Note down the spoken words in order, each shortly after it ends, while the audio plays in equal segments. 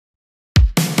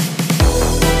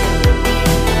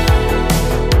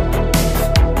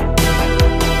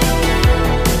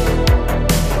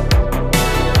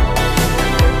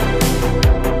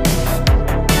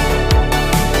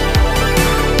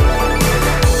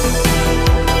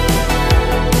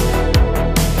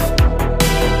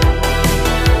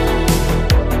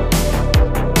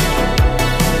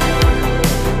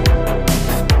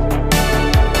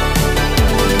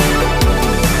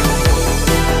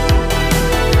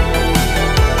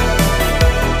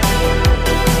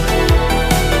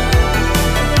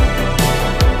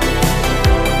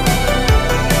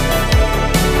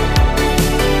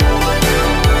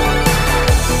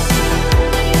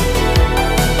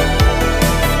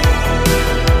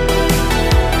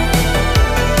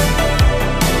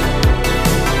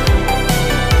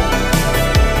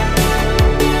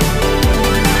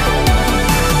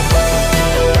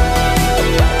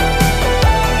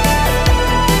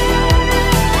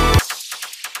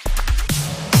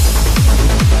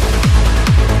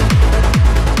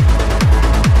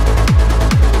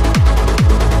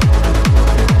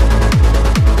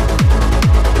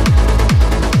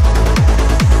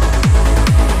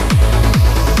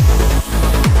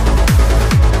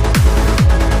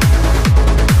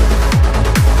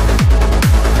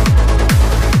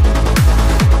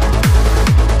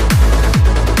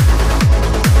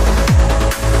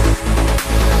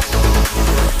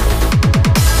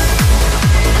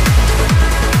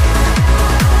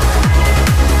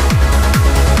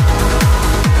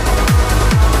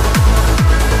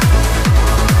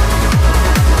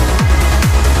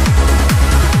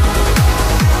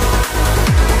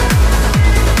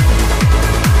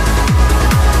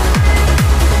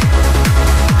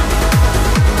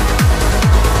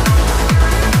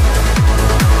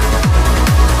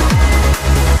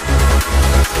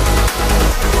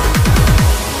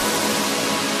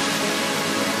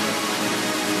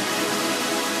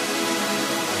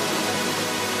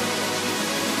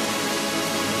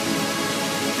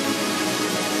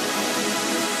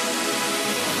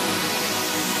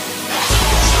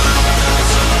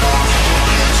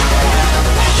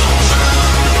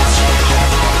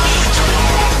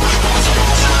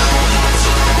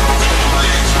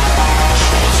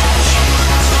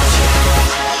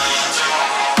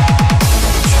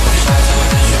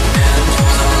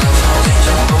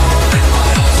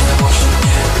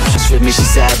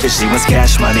savagely, wants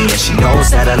cash money, and she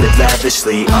knows that I live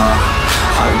lavishly.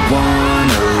 I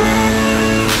wanna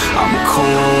live, I'm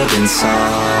cold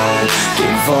inside.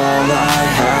 Give all I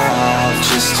have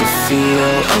just to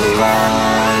feel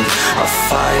alive. I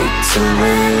fight to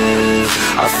live,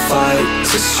 I fight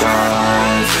to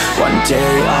strive. One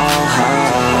day I'll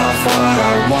have what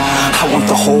I want. I want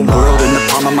the whole world in the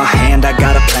palm of my hand. I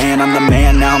got a plan, I'm the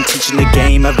man. Now I'm teaching the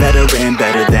game, a veteran,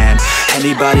 better than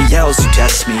anybody else who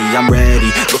tests me. I'm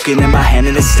ready, looking at my hand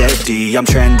and it's steady. I'm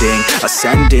trending,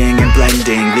 ascending and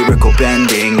blending, lyrical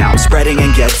bending. Now I'm spreading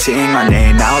and getting my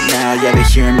name out now. Yeah, they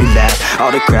hearing me laugh,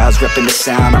 all the crowds repping the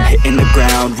sound. I'm hitting the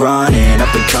ground running,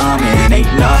 up and coming, ain't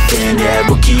nothing. Yeah,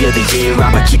 rookie of the year,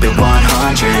 I'ma keep it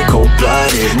 100.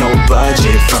 Cold-blooded, no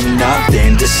budget, from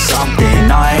nothing to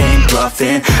something. I ain't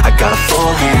bluffing, I got a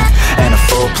full hand and a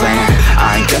full plan.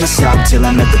 I ain't gonna stop till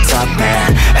I'm at the top,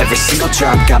 man. Every single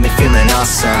drop got me feeling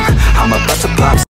awesome. I'm about to pop